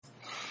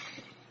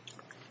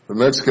The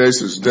next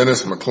case is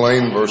Dennis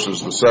McLain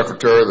versus the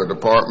Secretary of the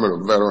Department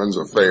of Veterans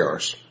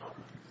Affairs.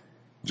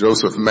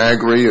 Joseph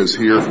Magri is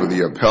here for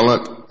the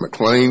appellant,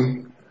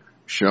 McLain.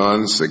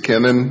 Sean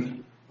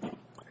Sekinen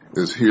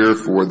is here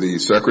for the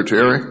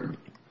Secretary.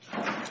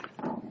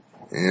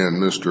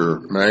 And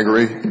Mr.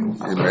 Magri,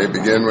 you may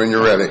begin when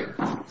you're ready.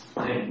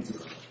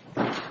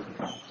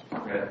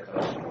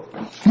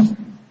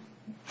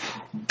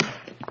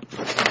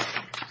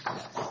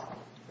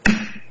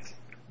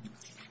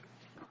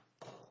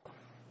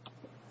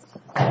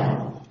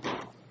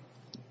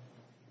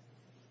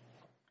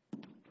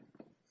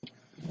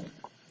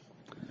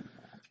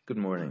 Good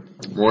morning.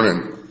 Good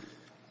morning.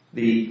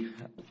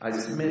 I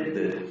submit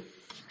that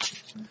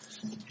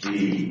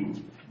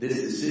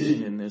this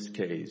decision in this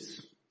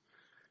case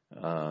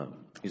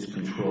is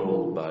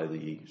controlled by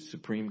the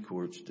Supreme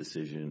Court's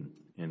decision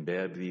in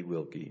Babb v.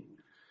 Wilkie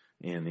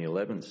and the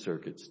 11th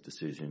Circuit's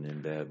decision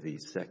in Babb v.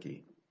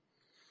 Secchi.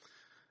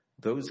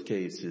 Those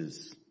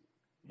cases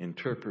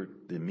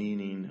interpret the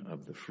meaning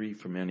of the free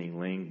from any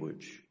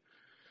language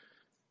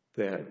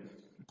that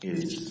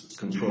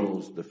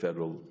controls the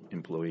federal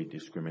employee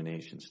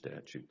discrimination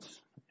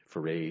statutes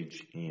for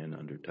age and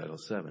under Title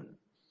VII.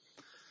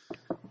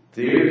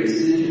 Their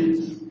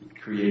decisions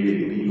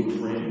create a legal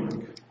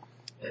framework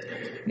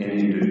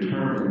and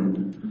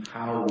determine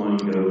how one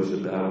goes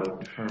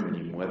about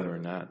determining whether or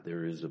not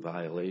there is a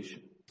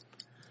violation.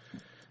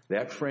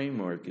 That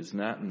framework is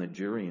not in the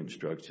jury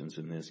instructions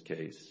in this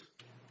case.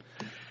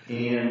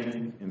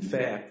 And in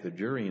fact, the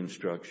jury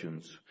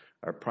instructions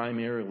are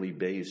primarily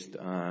based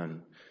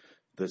on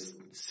the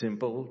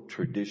simple,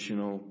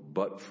 traditional,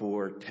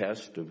 but-for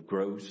test of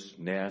gross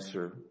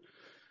Nassar,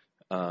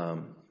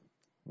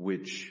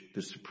 which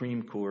the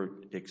Supreme Court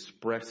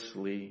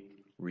expressly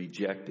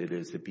rejected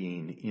as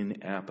being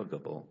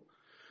inapplicable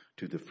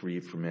to the free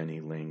from any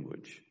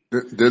language.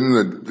 Didn't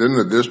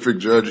the district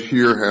judge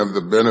here have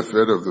the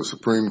benefit of the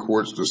Supreme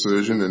Court's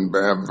decision in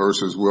Babb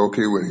versus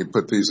Wilkie when he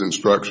put these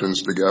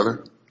instructions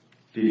together?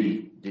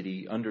 Did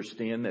he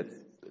understand that?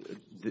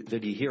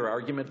 Did he hear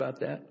argument about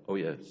that? Oh,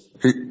 yes.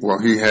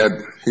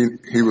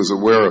 He was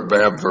aware of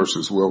Babb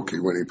versus Wilkie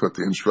when he put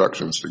the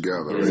instructions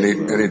together.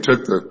 And he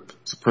took the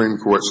Supreme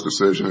Court's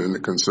decision into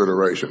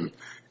consideration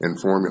in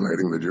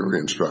formulating the jury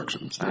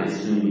instructions. I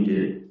assume he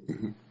did.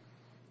 Mm-hmm.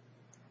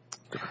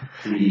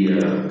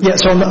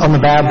 So on the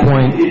Babb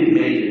point, it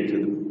made it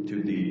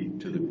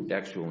to the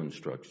actual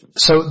instructions.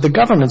 So the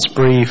government's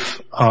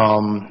brief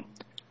on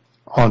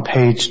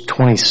page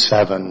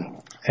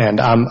 27, and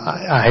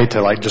I hate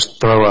to just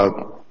throw a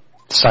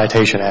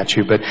citation at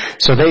you, but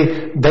so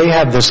they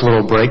have this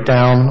little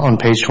breakdown on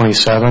page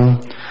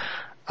 27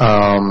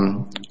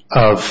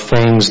 of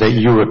things that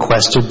you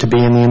requested to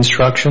be in the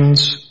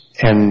instructions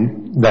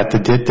and that the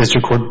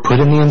district court put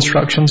in the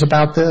instructions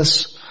about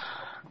this.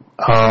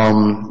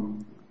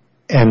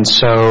 And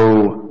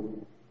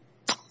so,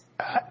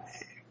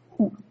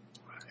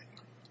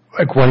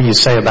 what do you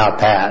say about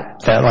that?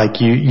 That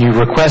you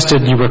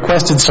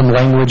requested some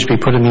language be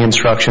put in the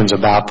instructions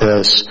about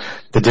this.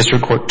 The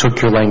district court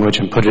took your language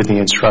and put it in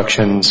the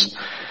instructions.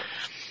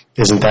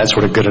 Isn't that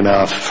sort of good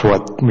enough for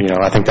what,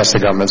 I think that's the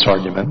government's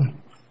argument.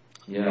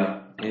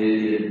 Yeah,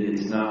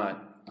 it's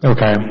not.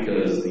 Okay.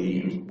 Because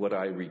what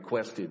I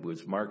requested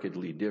was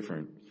markedly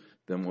different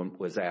than what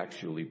was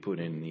actually put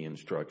in the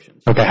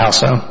instructions. Okay, how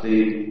so?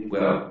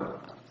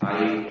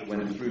 I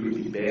went through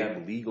the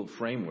Babb legal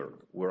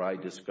framework where I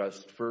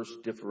discussed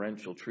first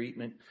differential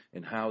treatment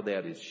and how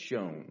that is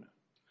shown.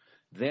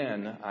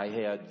 Then I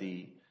had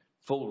the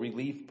full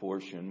relief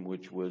portion,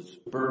 which was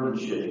burden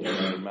shifting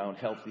under Mount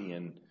Healthy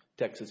and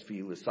Texas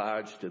v.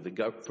 Lesage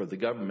for the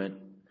government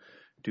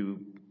to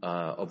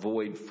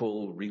avoid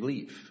full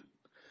relief.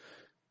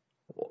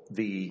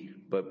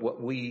 But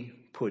what we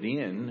put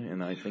in,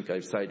 and I think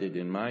I cited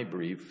in my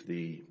brief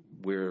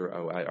where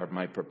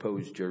my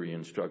proposed jury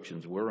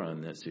instructions were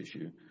on this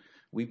issue,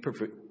 we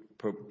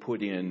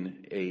put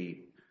in a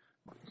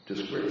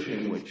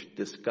description which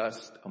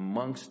discussed,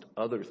 amongst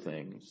other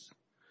things,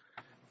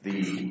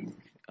 the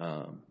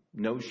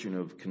notion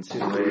of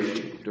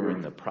consideration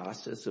during the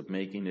process of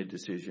making a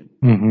decision,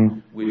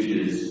 which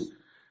is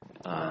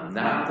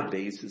not the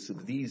basis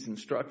of these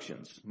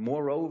instructions.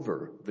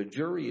 Moreover, the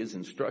jury is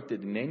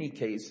instructed in any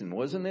case, and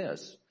wasn't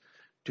this,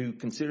 to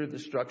consider the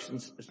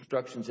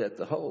instructions at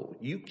the whole.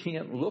 You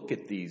can't look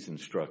at these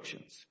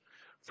instructions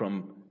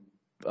from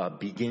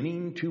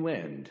beginning to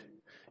end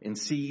and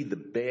see the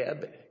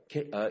Babb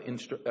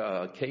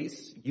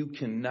case. You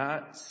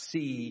cannot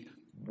see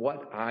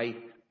what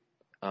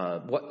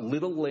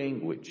little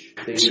language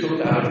they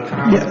took out of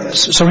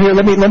context. So here,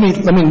 let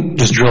me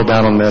just drill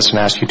down on this and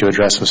ask you to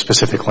address some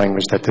specific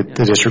language that the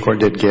district court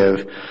did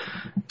give.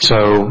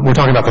 So we're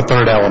talking about the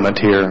third element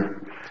here.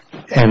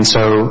 And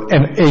so,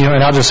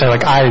 and I'll just say,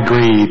 I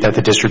agree that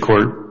the district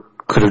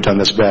court could have done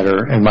this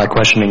better. And my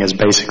questioning is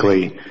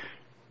basically,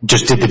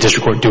 just did the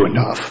district court do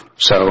enough?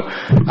 So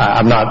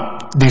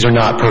these are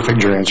not perfect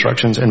jury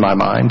instructions in my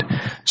mind.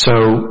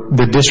 So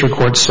the district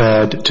court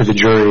said to the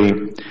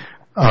jury,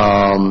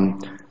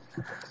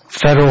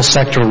 Federal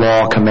sector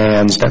law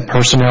commands that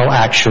personnel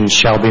actions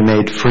shall be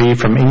made free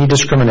from any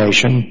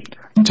discrimination.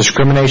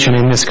 Discrimination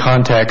in this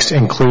context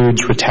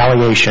includes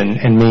retaliation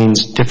and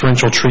means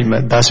differential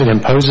treatment. Thus, it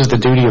imposes the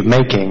duty of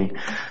making,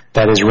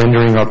 that is,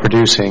 rendering or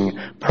producing,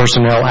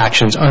 personnel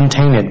actions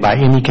untainted by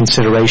any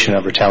consideration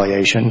of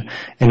retaliation.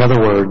 In other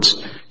words,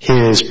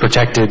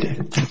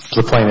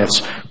 the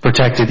plaintiff's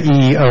protected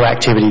EEO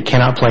activity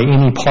cannot play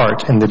any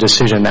part in the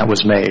decision that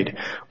was made.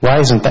 Why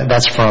isn't that?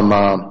 That's from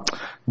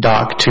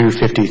Doc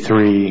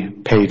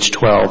 253, page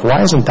 12.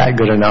 Why isn't that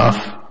good enough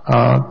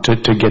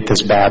to get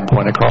this bad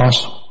point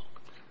across?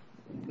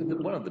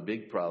 One of the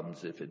big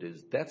problems, if it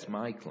is, that's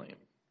my claim,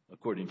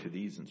 according to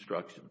these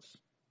instructions.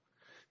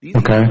 These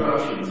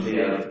instructions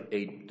have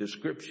a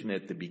description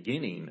at the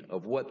beginning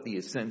of what the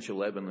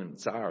essential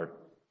evidence are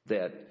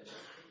that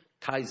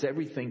ties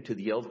everything to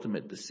the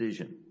ultimate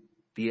decision.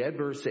 The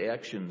adverse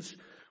actions,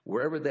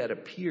 wherever that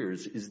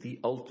appears, is the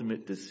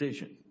ultimate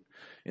decision.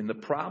 And the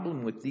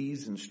problem with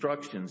these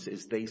instructions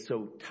is they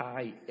so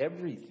tie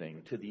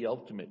everything to the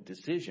ultimate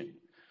decision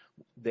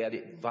that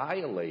it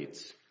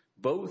violates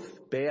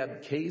both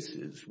bad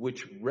cases,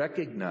 which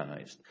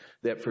recognized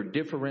that for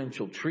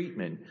differential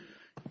treatment,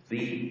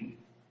 the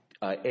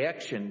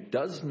action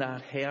does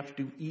not have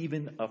to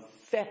even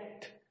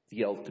affect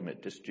the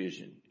ultimate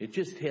decision. It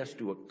just has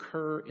to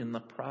occur in the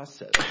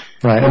process.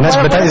 Right. And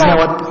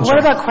what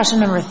about question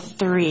number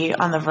 3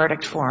 on the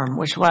verdict form,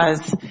 which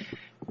was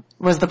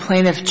the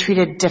plaintiff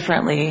treated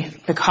differently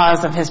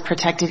because of his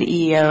protected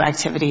EEO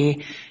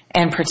activity,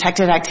 and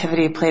protected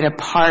activity played a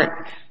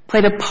part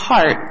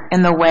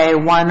in the way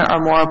one or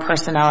more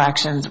personnel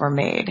actions were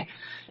made?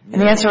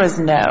 And the answer was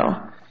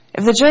no.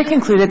 If the jury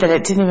concluded that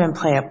it didn't even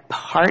play a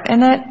part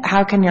in it,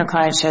 how can your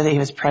client show that he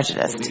was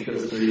prejudiced?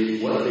 Because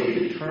what they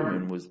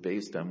determined was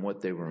based on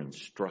what they were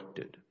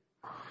instructed.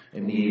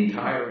 And the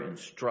entire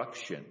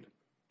instruction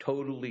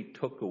totally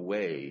took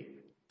away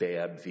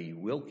Babb v.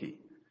 Wilkie.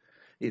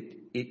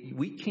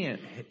 You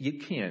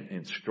can't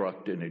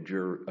instruct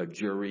a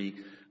jury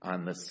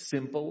on the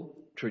simple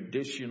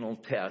traditional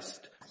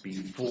test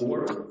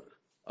before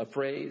a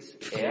phrase,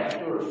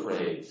 after a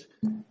phrase,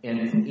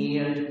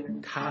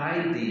 and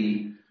tie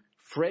the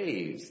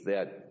phrase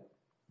that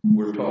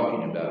we're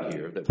talking about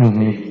here, that we're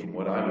taking from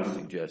what I was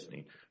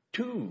suggesting,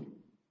 to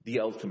the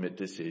ultimate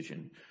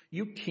decision.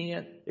 You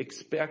can't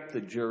expect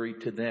the jury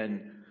to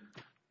then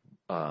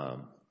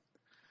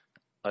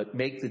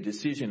make the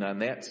decision on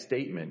that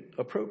statement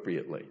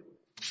appropriately.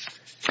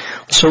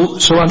 So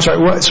I'm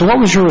sorry. So what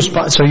was your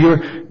response? So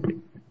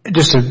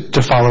just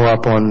to follow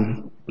up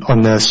on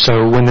this.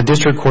 So when the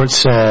district court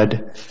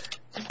said,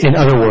 in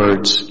other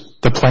words,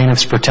 the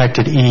plaintiff's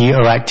protected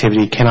EEO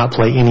activity cannot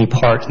play any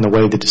part in the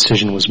way the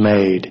decision was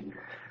made,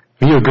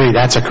 you agree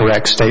that's a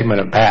correct statement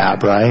of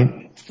Babb,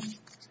 right?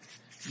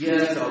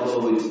 Yes,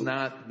 although it's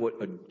not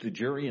what the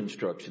jury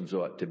instructions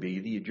ought to be.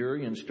 The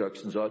jury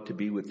instructions ought to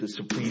be what the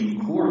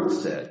Supreme Court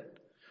said,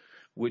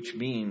 which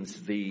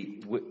means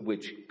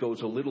which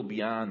goes a little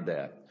beyond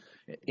that,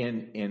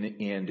 and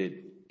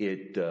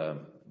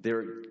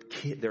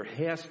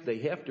they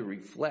have to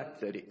reflect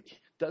that it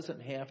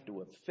doesn't have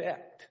to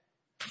affect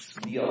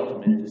the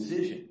ultimate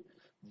decision.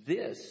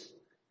 This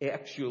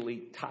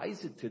actually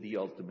ties it to the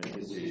ultimate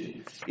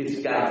decision.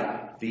 It's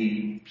got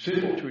the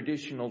simple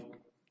traditional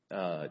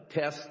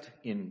test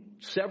in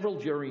several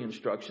jury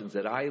instructions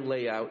that I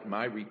lay out in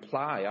my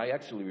reply. I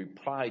actually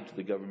replied to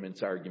the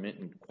government's argument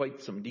in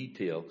quite some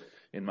detail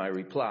in my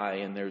reply,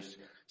 and there's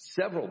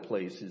several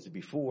places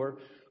before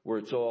where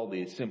it's all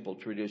the simple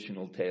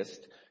traditional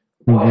test.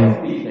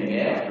 Everything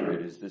after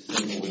it is the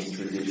simple and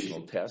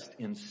traditional test,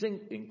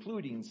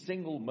 including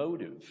single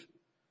motive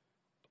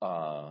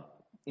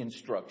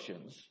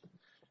instructions.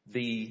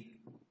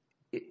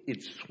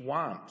 It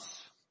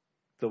swamps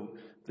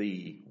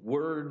the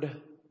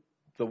word,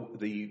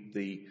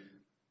 the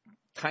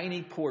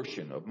tiny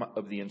portion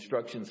of the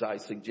instructions I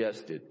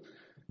suggested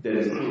that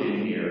is put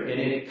in here, and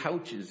it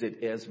couches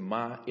it as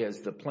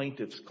the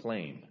plaintiff's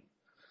claim.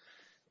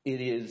 It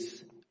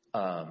is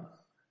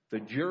the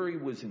jury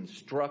was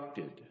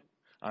instructed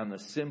on the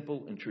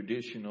simple and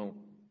traditional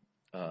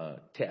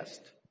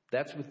test.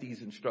 That's what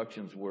these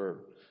instructions were.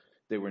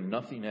 They were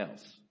nothing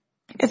else.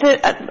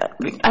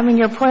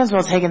 Your point is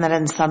well taken that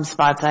in some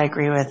spots I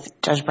agree with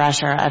Judge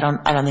Brasher. I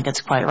don't think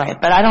it's quite right,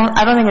 but I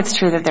don't think it's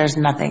true that there's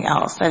nothing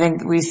else. I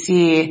think we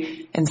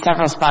see in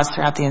several spots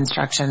throughout the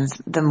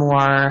instructions the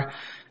more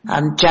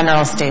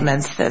general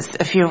statements,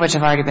 a few of which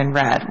have already been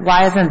read.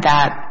 Why isn't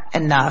that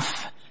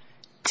enough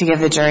to give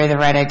the jury the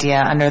right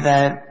idea under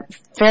the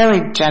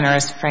fairly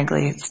generous,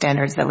 frankly,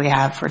 standards that we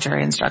have for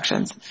jury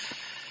instructions?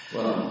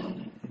 Well,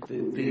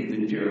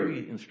 the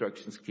jury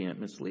instructions can't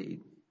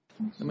mislead.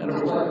 No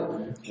matter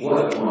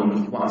what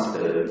one wants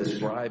to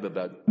describe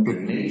about the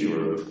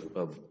nature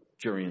of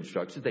jury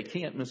instructions, they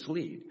can't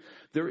mislead.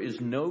 There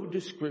is no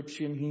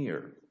description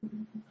here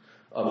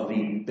of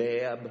the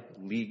Babb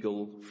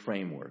legal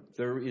framework.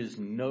 There is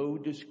no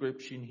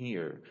description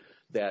here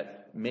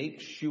that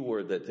makes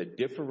sure that the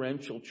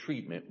differential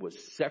treatment was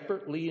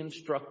separately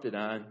instructed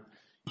on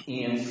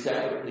and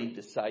separately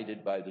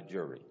decided by the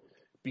jury,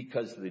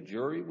 because the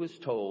jury was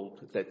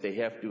told that they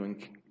have to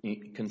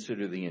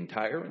consider the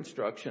entire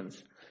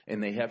instructions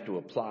and they have to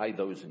apply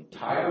those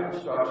entire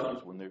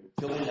instructions when they're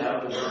filling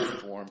out the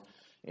verdict form,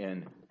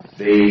 and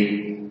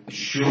they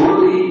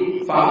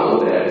surely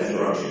follow that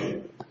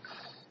instruction.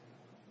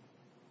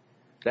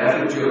 That's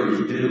what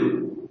juries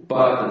do.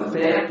 But the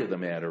fact of the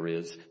matter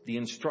is the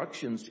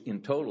instructions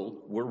in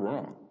total were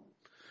wrong.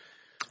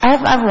 I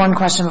have one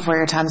question before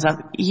your time's up.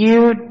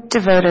 You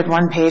devoted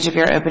one page of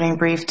your opening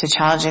brief to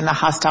challenging the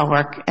hostile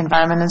work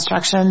environment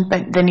instruction,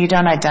 but then you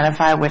don't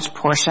identify which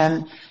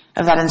portion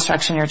of that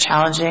instruction you're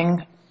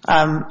challenging.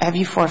 Have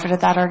you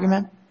forfeited that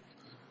argument?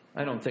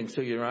 I don't think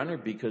so, Your Honor,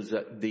 because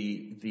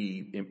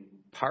the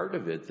part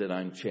of it that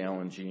I'm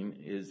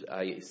challenging is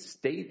I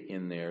state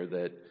in there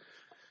that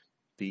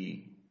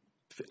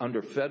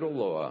under federal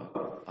law,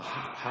 a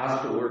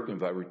hostile work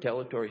environment,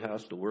 retaliatory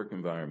hostile work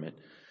environment,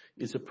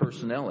 is a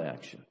personnel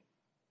action.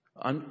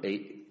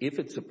 If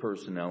it's a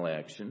personnel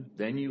action,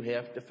 then you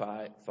have to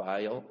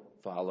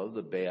follow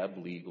the BAB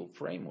legal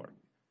framework.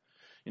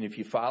 And if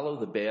you follow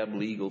the BAB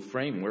legal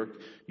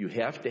framework, you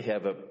have to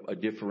have a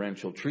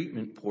differential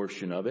treatment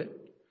portion of it,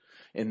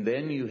 and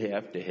then you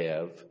have to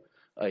have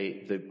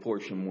the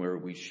portion where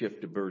we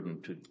shift the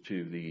burden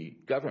to the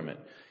government.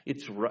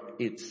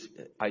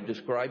 I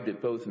described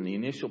it both in the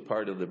initial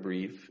part of the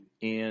brief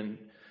and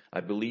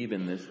I believe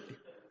in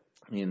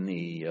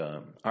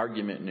the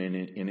argument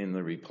and in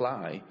the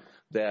reply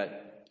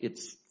that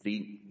it's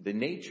the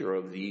nature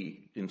of the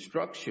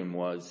instruction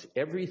was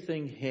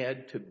everything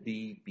had to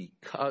be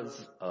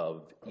because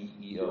of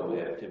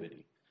EEO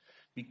activity.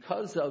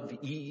 Because of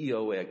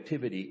EEO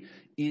activity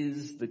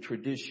is the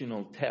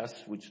traditional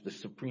test which the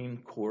Supreme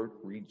Court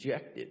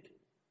rejected.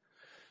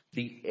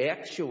 The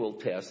actual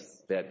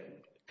test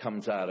that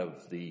comes out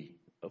of the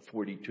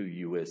 42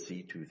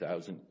 U.S.C.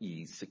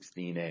 2000E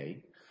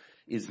 16A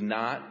is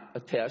not a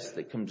test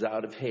that comes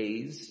out of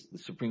Hayes, the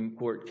Supreme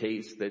Court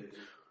case that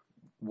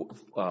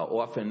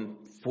often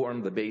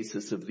formed the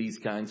basis of these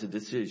kinds of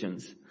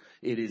decisions.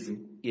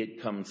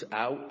 It comes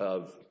out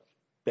of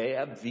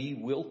BAB v.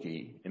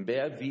 Wilkie, and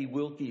BAB v.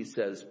 Wilkie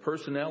says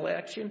personnel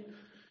action,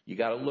 you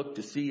got to look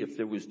to see if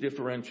there was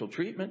differential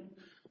treatment,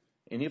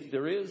 and if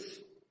there is,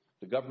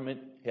 the government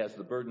has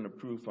the burden of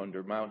proof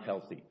under Mount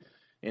Healthy.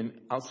 And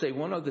I'll say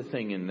one other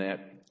thing in that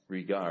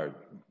regard.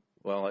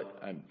 Well,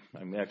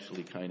 I'm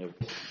actually kind of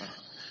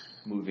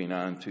moving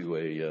on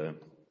to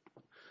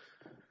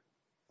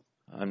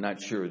I'm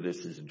not sure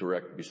this is a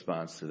direct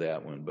response to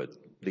that one, but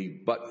the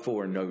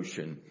but-for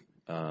notion,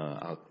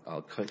 I'll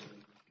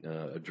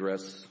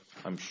address,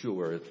 I'm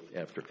sure,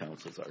 after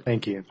counsel's argument.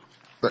 Thank you.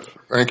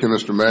 Thank you,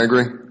 Mr.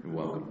 Magri. You're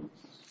welcome.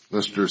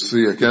 Mr.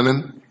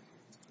 Siakinen.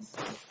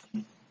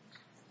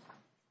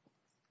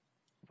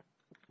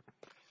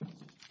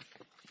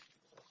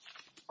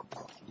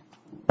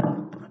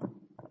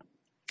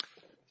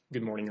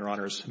 Good morning, Your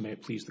Honors. May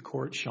it please the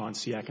Court. Sean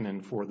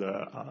Siakinen for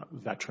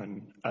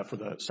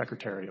the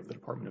Secretary of the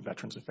Department of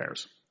Veterans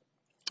Affairs.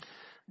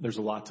 There's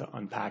a lot to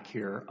unpack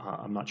here.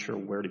 I'm not sure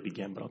where to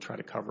begin, but I'll try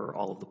to cover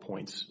all of the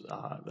points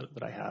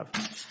that I have.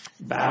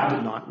 BAB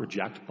did not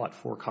reject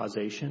but-for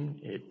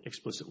causation. It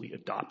explicitly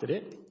adopted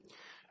it.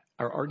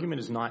 Our argument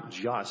is not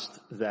just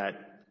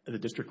that the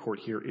district court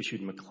here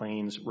issued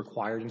McLain's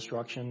required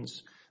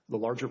instructions. The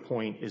larger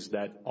point is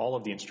that all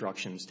of the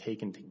instructions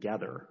taken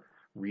together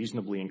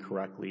reasonably and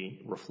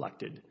correctly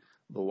reflected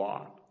the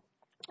law.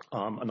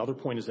 Another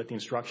point is that the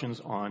instructions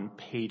on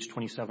page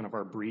 27 of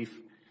our brief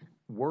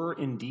were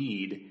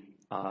indeed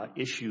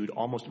issued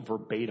almost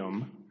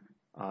verbatim.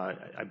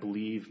 I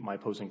believe my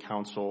opposing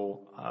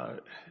counsel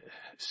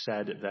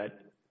said that,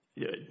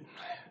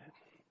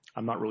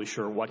 I'm not really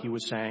sure what he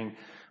was saying,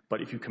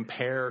 but if you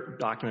compare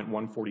document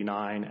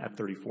 149 at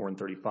 34 and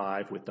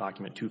 35 with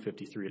document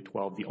 253 at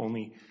 12, the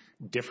only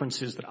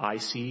differences that I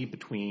see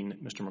between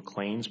Mr.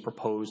 McLain's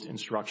proposed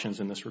instructions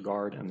in this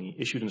regard and the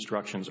issued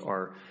instructions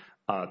are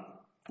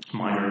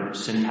minor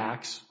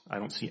syntax. I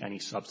don't see any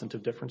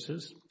substantive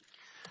differences.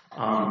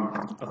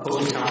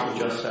 Opposing counsel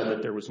just said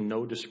that there was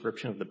no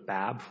description of the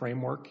BAB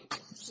framework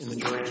in the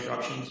jury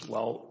instructions.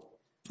 Well,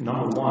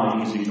 number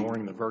one, he's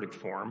ignoring the verdict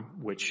form,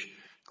 which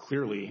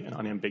clearly and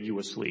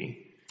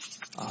unambiguously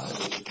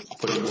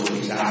puts forth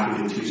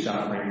exactly the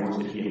two-step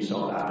framework that he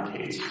himself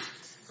advocates.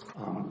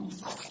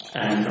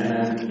 And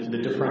then the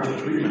differential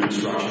treatment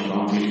instructions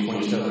on page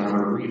 27 of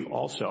our brief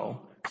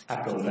also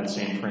echo that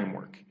same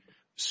framework.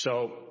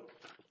 So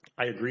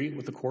I agree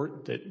with the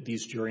court that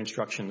these jury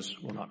instructions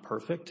were not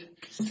perfect.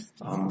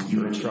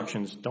 Jury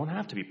instructions don't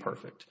have to be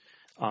perfect.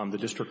 The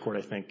district court,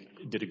 I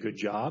think, did a good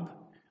job.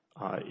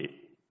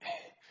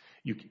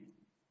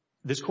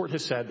 This court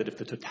has said that if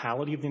the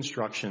totality of the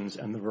instructions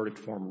and the verdict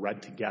form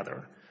read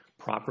together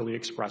properly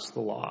express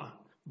the law,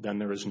 then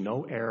there is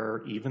no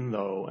error even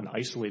though an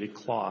isolated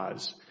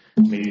clause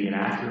may be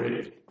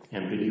inaccurate,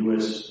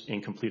 ambiguous,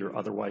 incomplete, or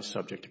otherwise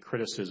subject to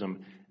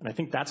criticism. And I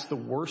think that's the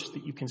worst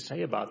that you can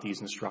say about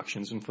these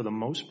instructions, and for the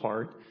most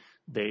part,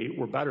 they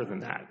were better than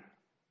that.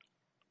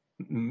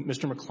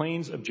 Mr.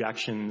 McLain's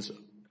objections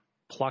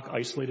pluck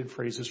isolated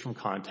phrases from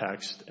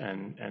context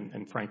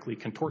and frankly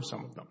contort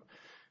some of them.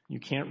 You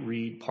can't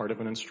read part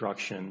of an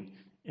instruction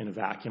in a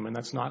vacuum, and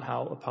that's not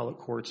how appellate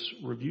courts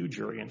review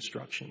jury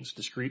instructions.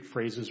 Discrete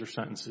phrases or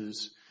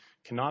sentences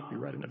cannot be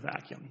read in a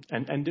vacuum.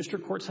 And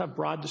district courts have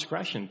broad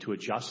discretion to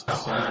adjust the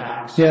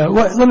syntax. Yeah,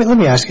 well, let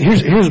me ask you.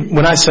 Here's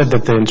when I said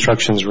that the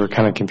instructions were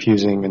kind of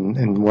confusing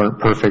and weren't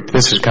perfect,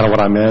 this is kind of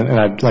what I meant, and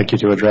I'd like you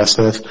to address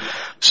this.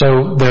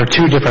 So there are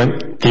two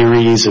different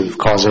theories of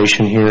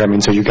causation here. I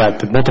mean, so you got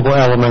the multiple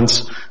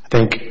elements.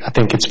 I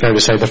think it's fair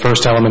to say the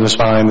first element is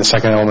fine, the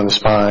second element is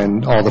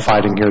fine. All the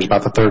fighting here is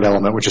about the third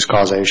element, which is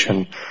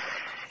causation.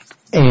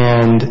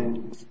 And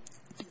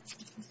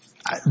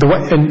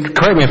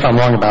correct me if I'm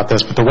wrong about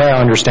this, but the way I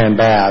understand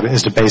BAB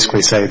is to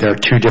basically say there are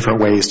two different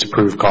ways to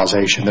prove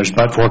causation. There's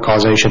but-for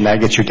causation,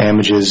 that gets you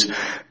damages.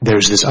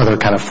 There's this other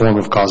kind of form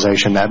of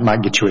causation that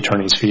might get you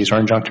attorney's fees or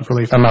injunctive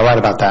relief. Am I right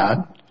about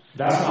that?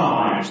 That's not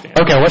my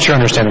understanding. Okay, what's your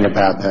understanding of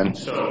BAB then?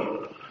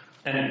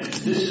 And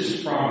this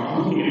is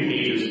from looking at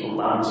pages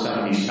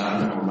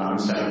 1177 and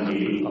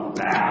 1178 of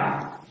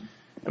BAB.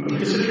 I mean,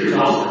 this appears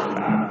elsewhere in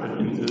BAB,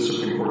 in the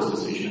Supreme Court's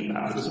decision in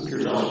BAB. This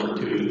appears elsewhere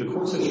too. The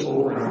court says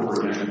over and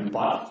over again,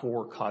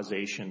 but-for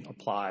causation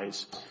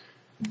applies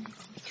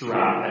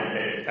throughout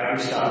every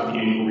step of the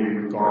inquiry,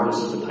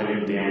 regardless of the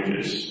type of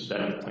damages that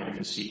the plaintiff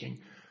is seeking.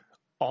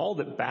 All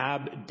that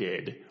BAB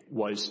did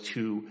was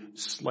to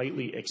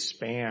slightly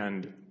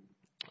expand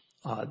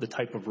the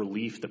type of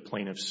relief that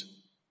plaintiffs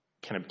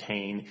can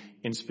obtain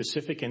in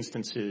specific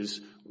instances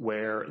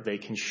where they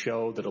can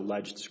show that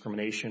alleged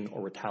discrimination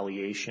or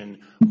retaliation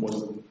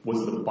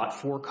was the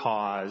but-for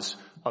cause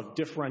of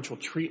differential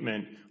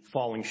treatment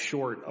falling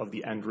short of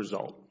the end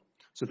result.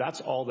 So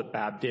that's all that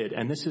BAB did,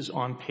 and this is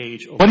on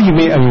page 11. What do you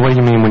mean? I mean, what do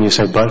you mean when you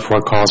say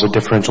but-for cause of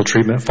differential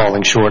treatment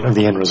falling short of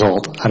the end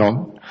result?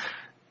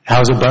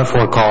 How is it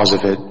but-for cause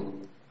if it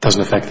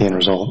doesn't affect the end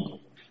result?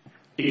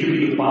 It could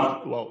be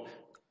well.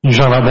 You're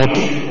talking about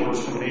that? Or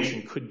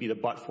discrimination could be the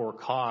but-for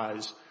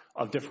cause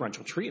of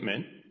differential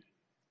treatment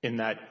in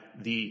that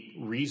the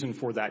reason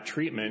for that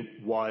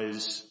treatment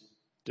was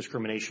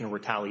discrimination or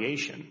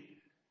retaliation.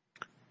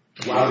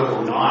 Whether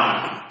or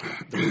not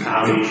the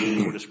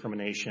retaliation or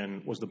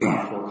discrimination was the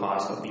but-for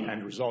cause of the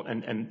end result.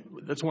 And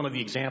that's one of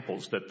the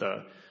examples that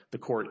the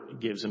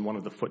court gives in one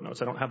of the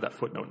footnotes. I don't have that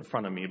footnote in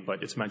front of me,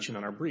 but it's mentioned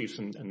in our briefs,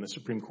 and the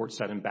Supreme Court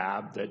said in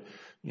BAB that,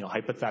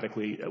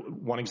 hypothetically,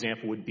 one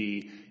example would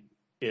be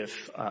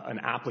if an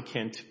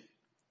applicant,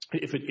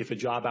 if a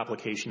job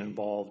application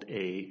involved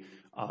a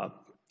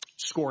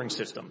scoring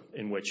system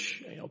in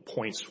which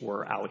points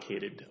were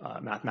allocated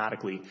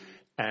mathematically,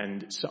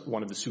 and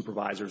one of the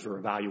supervisors or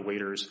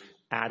evaluators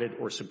added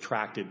or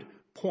subtracted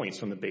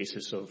points on the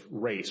basis of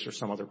race or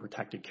some other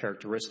protected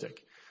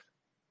characteristic,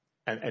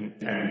 and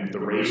the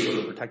race or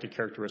the protected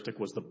characteristic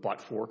was the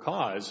but-for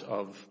cause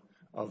of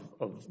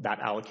that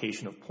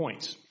allocation of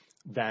points,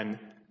 then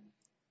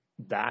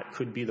that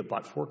could be the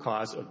but-for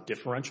cause of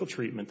differential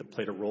treatment that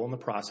played a role in the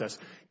process,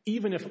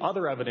 even if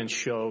other evidence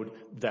showed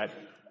that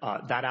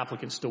that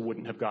applicant still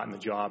wouldn't have gotten the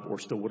job or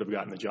still would have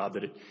gotten the job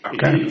that it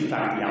did in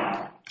fact the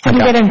outcome. Can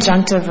you get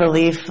injunctive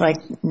relief like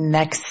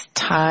next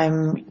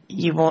time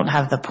you won't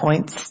have the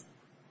points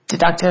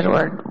deducted,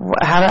 or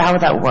how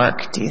would that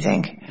work, do you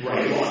think?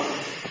 Right. Well,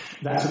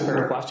 that's a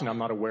fair question. I'm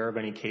not aware of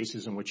any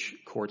cases in which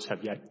courts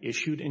have yet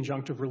issued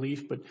injunctive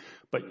relief, but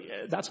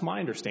that's my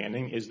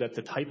understanding, is that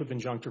the type of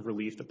injunctive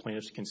relief that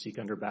plaintiffs can seek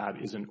under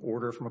BAB is an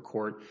order from a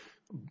court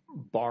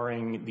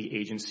barring the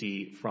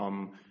agency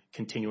from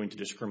continuing to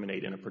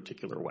discriminate in a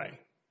particular way.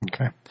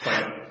 Okay.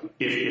 But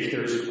if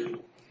there's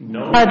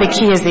no... The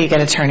key is that you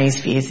get attorney's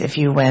fees if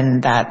you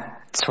win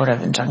that sort of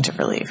injunctive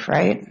relief,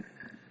 right?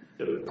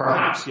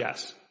 Perhaps,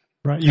 yes.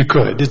 Right. You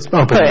could. It's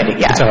open. Could,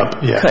 yeah. It's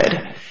up. Yeah.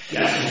 Could.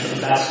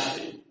 Yes.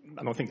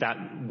 I don't think that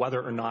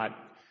whether or not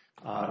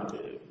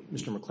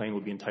Mr. McLain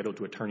would be entitled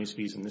to attorney's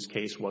fees in this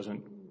case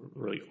wasn't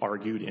really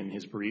argued in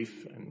his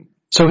brief.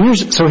 So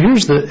here's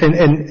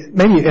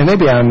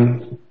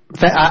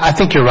I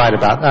think you're right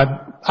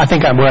about. I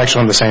think we're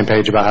actually on the same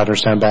page about how to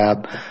understand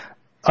BAB.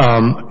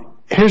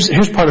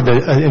 Here's part of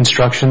the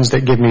instructions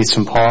that gives me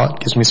some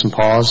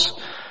pause.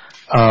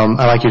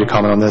 I'd like you to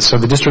comment on this. So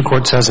the district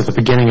court says at the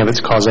beginning of its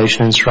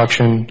causation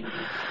instruction,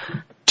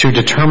 to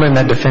determine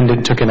that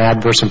defendant took an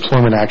adverse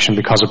employment action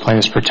because of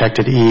plaintiff's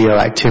protected EEO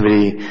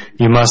activity,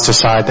 you must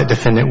decide that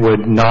defendant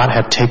would not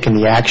have taken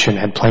the action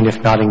had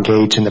plaintiff not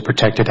engaged in the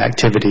protected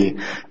activity,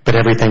 but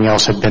everything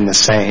else had been the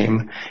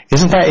same.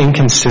 Isn't that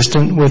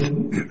inconsistent with,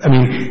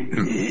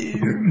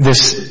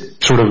 this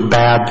sort of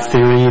BAB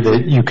theory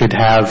that you could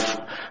have?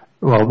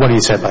 Well, what do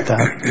you say about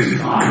that?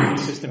 It's not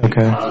inconsistent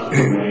because of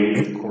the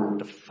way the court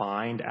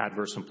defined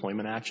adverse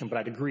employment action, but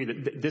I'd agree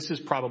that this is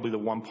probably the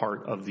one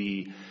part of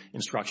the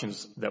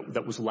instructions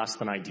that was less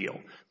than ideal.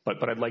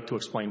 But I'd like to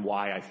explain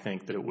why I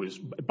think that it was,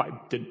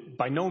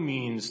 by no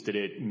means did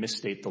it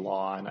misstate the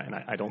law, and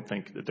I don't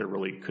think that there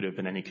really could have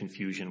been any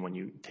confusion when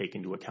you take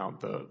into account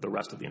the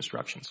rest of the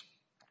instructions.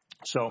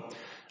 So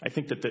I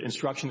think that the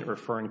instruction that we're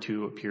referring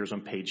to appears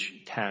on page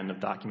 10 of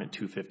document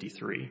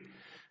 253.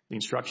 The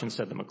instruction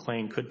said that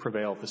McLain could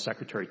prevail if the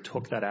Secretary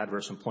took that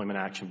adverse employment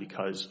action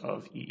because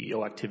of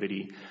EEO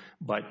activity.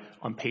 But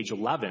on page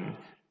 11,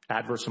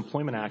 adverse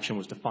employment action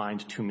was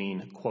defined to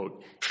mean,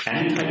 quote,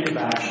 any type of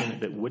action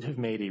that would have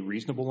made a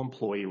reasonable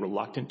employee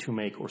reluctant to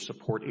make or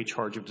support a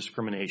charge of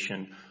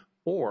discrimination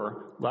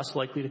or less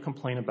likely to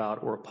complain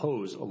about or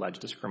oppose alleged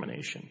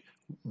discrimination,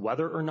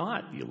 whether or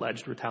not the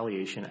alleged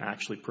retaliation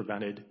actually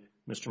prevented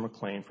Mr.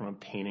 McLain from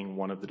obtaining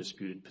one of the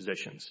disputed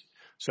positions.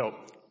 So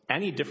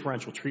any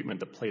differential treatment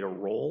that played a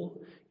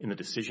role in the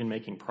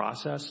decision-making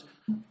process,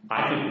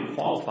 I think would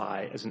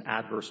qualify as an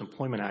adverse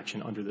employment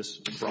action under this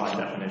broad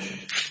definition,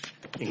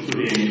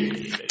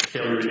 including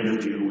failure to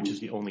interview, which is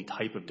the only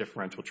type of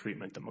differential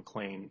treatment that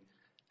McLain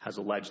has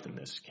alleged in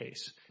this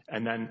case.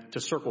 And then to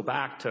circle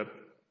back to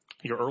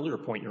your earlier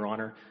point, Your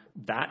Honor,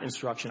 that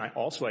instruction I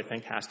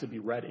think has to be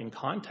read in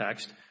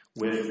context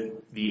with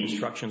the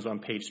instructions on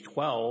page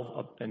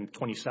 12 and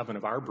 27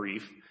 of our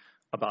brief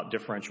about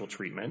differential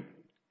treatment,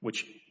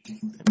 which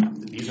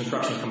these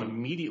instructions come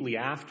immediately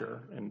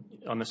after and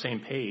on the same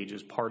page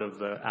as part of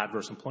the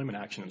adverse employment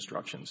action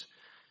instructions.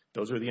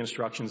 Those are the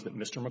instructions that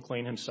Mr.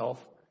 McLain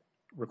himself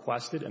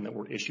requested and that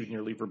were issued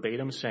nearly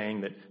verbatim,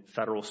 saying that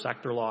federal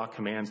sector law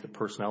commands that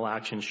personnel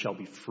actions shall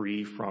be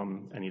free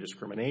from any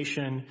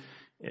discrimination.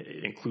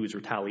 It includes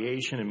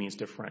retaliation. It means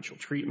differential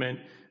treatment.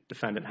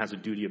 Defendant has a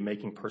duty of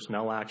making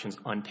personnel actions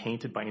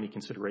untainted by any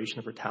consideration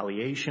of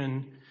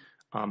retaliation.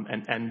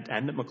 And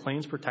that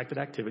McLain's protected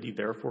activity,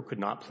 therefore, could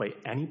not play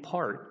any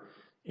part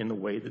in the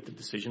way that the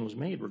decision was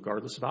made,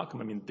 regardless of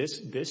outcome. I mean, this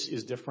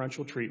is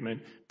differential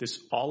treatment.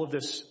 All of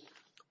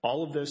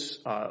this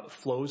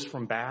flows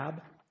from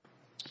BAB.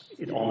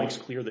 It all makes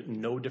clear that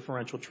no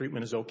differential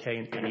treatment is okay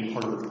in any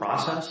part of the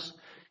process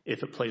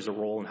if it plays a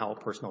role in how a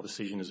personnel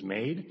decision is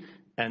made.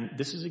 And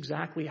this is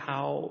exactly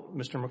how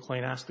Mr.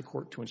 McLain asked the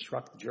court to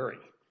instruct the jury.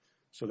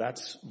 So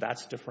that's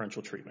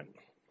differential treatment.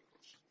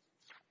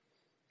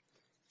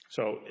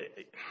 So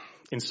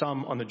in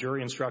sum, on the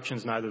jury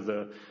instructions, neither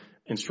the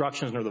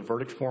instructions nor the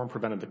verdict form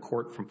prevented the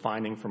court from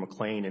finding for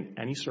McLain in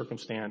any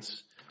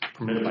circumstance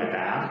permitted by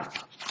BAB.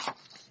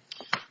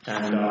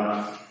 And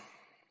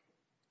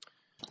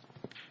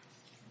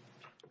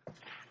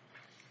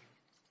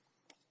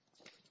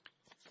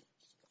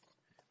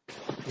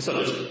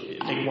so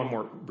just make one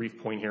more brief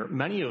point here.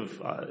 Many of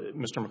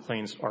Mr.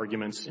 McLain's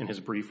arguments in his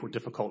brief were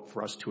difficult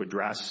for us to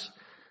address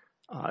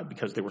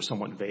because they were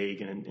somewhat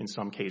vague and in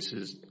some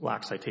cases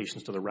lacked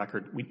citations to the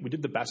record. We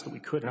did the best that we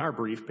could in our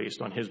brief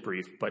based on his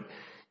brief, but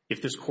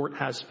if this court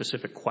has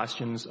specific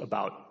questions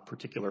about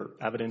particular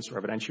evidence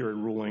or evidentiary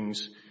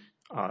rulings,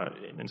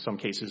 in some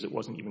cases it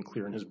wasn't even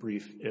clear in his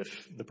brief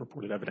if the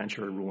purported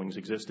evidentiary rulings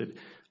existed,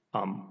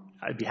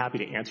 I'd be happy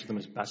to answer them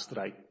as best that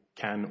I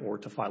can or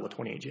to file a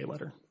 28-J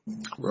letter.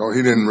 Well,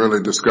 he didn't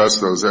really discuss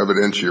those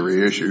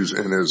evidentiary issues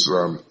in his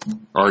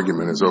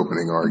argument, his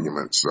opening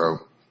argument, so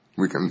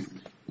we can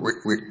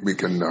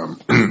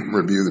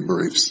review the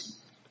briefs.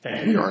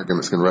 The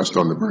arguments can rest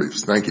on the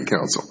briefs. Thank you,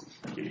 counsel.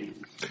 Thank you.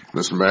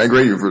 Mr.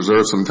 Magri, you've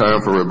reserved some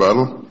time for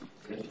rebuttal.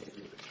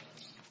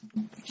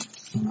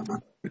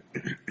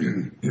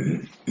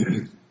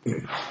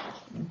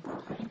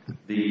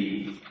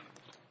 The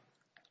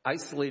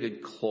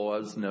isolated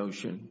clause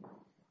notion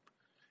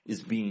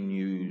is being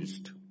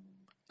used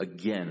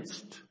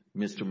against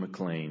Mr.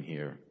 McLain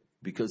here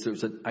because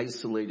there's an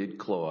isolated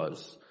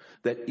clause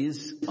that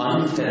is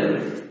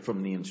untethered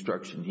from the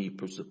instruction he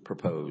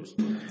proposed.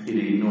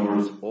 It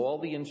ignores all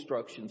the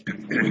instructions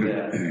before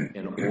that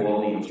and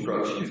all the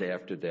instructions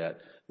after that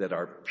that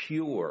are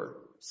pure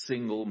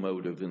single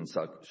motive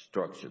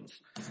instructions.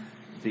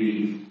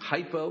 The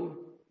hypo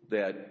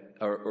that,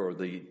 or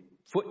the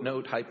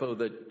footnote hypo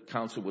that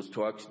counsel was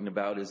talking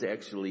about is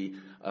actually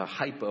a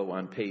hypo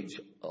on page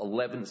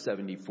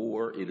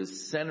 1174. It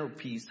is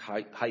centerpiece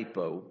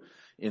hypo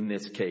in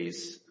this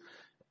case,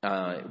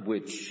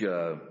 which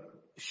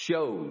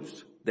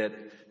shows that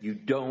you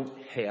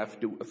don't have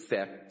to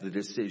affect the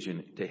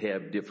decision to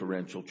have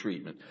differential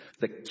treatment.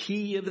 The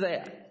key of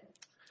that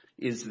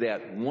is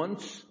that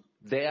once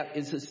that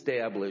is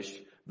established,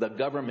 the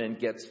government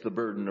gets the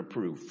burden of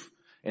proof,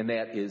 and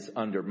that is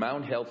under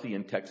Mount Healthy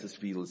and Texas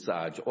v.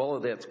 Lesage. All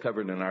of that's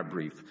covered in our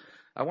brief.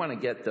 I want to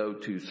get, though,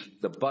 to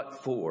the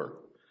but for.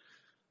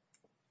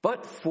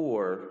 But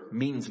for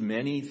means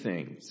many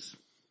things.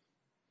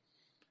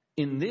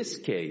 In this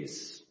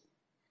case,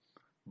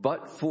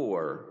 but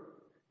for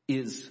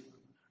is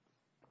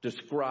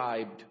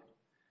described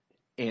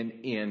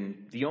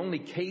in the only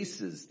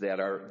cases that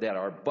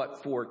are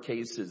but for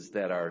cases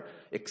that are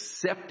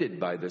accepted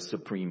by the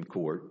Supreme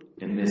Court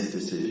in this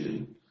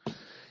decision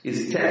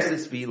is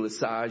Texas v.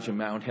 Lesage and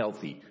Mount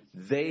Healthy.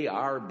 They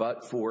are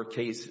but for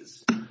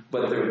cases,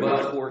 but they're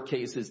but for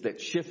cases that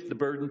shift the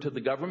burden to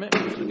the government,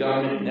 which the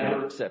government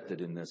never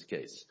accepted in this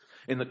case,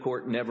 and the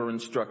court never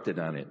instructed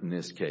on it in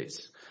this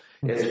case.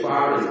 As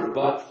far as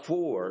but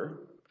for,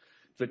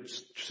 the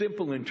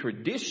simple and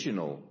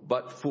traditional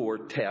but for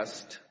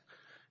test,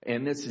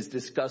 and this is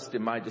discussed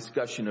in my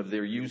discussion of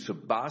their use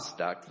of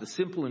Bostock, the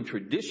simple and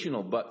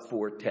traditional but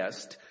for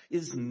test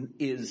is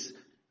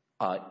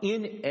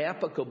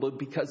inapplicable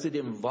because it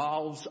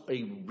involves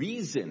a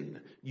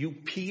reason. You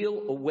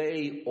peel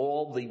away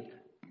all the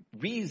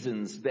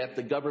reasons that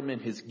the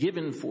government has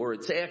given for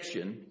its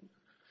action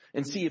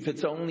and see if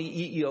it's only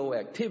EEO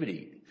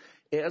activity,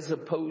 as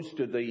opposed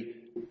to the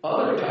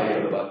other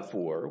type of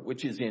but-for,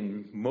 which is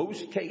in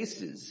most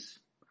cases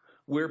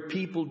where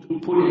people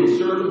put in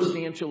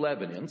circumstantial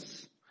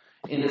evidence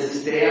and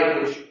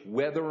establish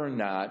whether or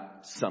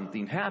not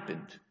something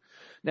happened.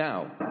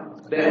 Now,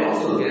 that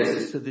also gets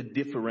us to the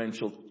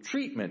differential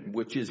treatment,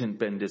 which hasn't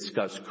been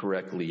discussed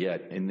correctly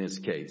yet in this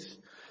case.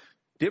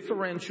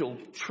 Differential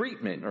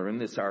treatment, or in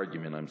this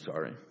argument, I'm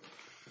sorry.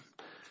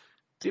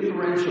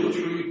 Differential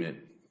treatment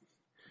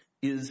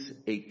is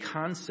a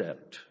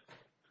concept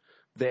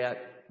that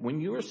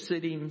when you're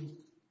sitting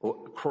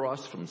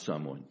across from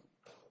someone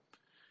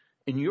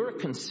and you're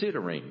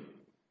considering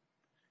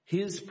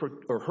his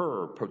or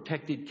her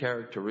protected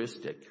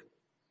characteristic,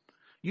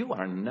 you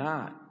are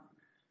not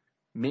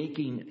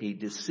making a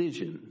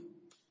decision.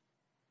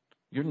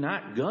 You're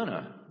not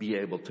gonna be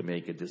able to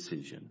make a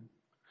decision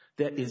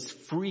that is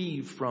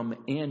free from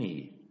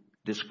any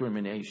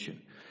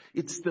discrimination.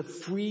 It's the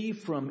free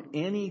from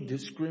any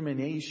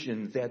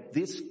discrimination that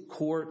this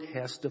court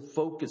has to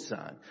focus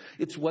on.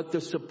 It's what the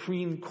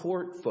Supreme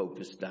Court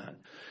focused on.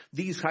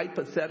 These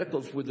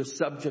hypotheticals were the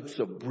subjects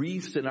of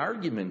briefs and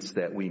arguments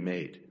that we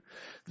made.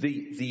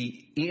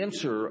 The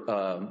answer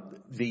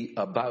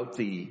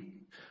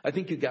I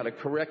think you got a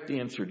correct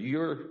answer to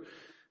your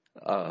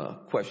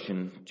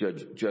question,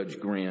 Judge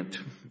Grant,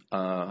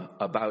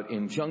 about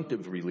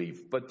injunctive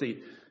relief. But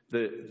the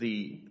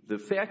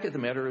fact of the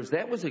matter is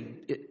that was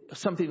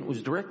something that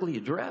was directly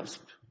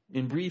addressed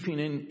in briefing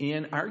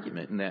and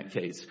argument in that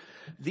case.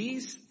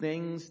 These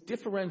things,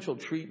 differential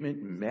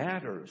treatment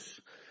matters.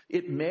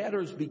 It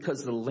matters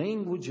because the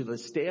language of the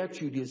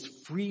statute is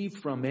free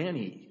from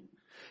any.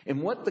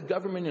 And what the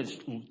government is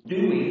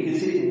doing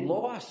is it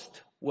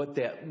lost what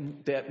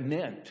that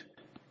meant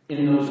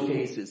in those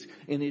cases.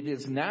 And it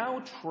is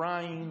now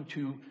trying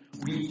to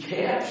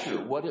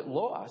recapture what it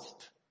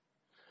lost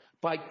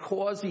by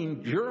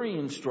causing jury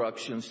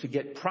instructions to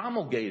get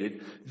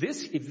promulgated.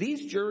 If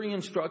these jury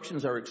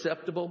instructions are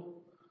acceptable,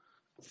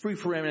 free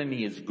from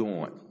any is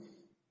gone.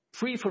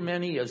 Free from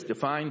any, as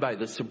defined by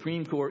the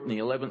Supreme Court and the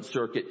 11th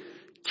Circuit,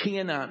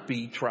 cannot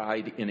be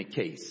tried in a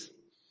case.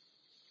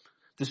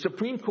 The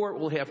Supreme Court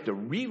will have to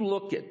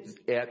relook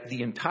at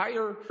the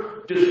entire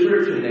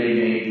description they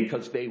made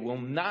because they will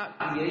not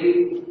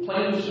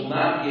plaintiffs will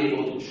not be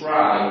able to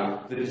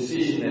try the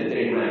decision that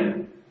they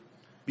ran.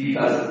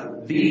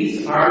 Because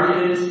these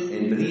arguments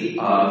that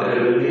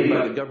are made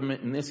by the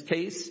government in this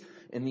case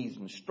and these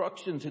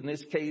instructions in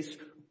this case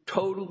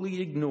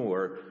totally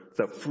ignore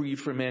the free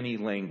from any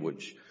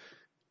language.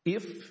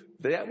 If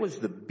that was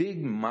the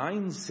big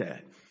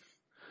mindset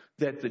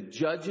that the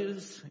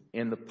judges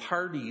and the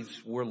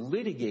parties were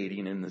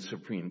litigating in the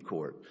Supreme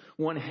Court,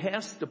 one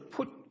has to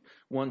put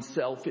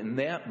oneself in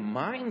that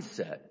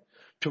mindset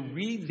to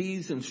read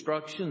these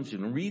instructions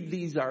and read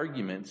these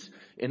arguments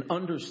and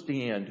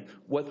understand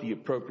what the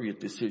appropriate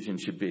decision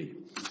should be.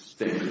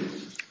 Thank you.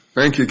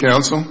 Thank you,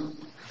 counsel.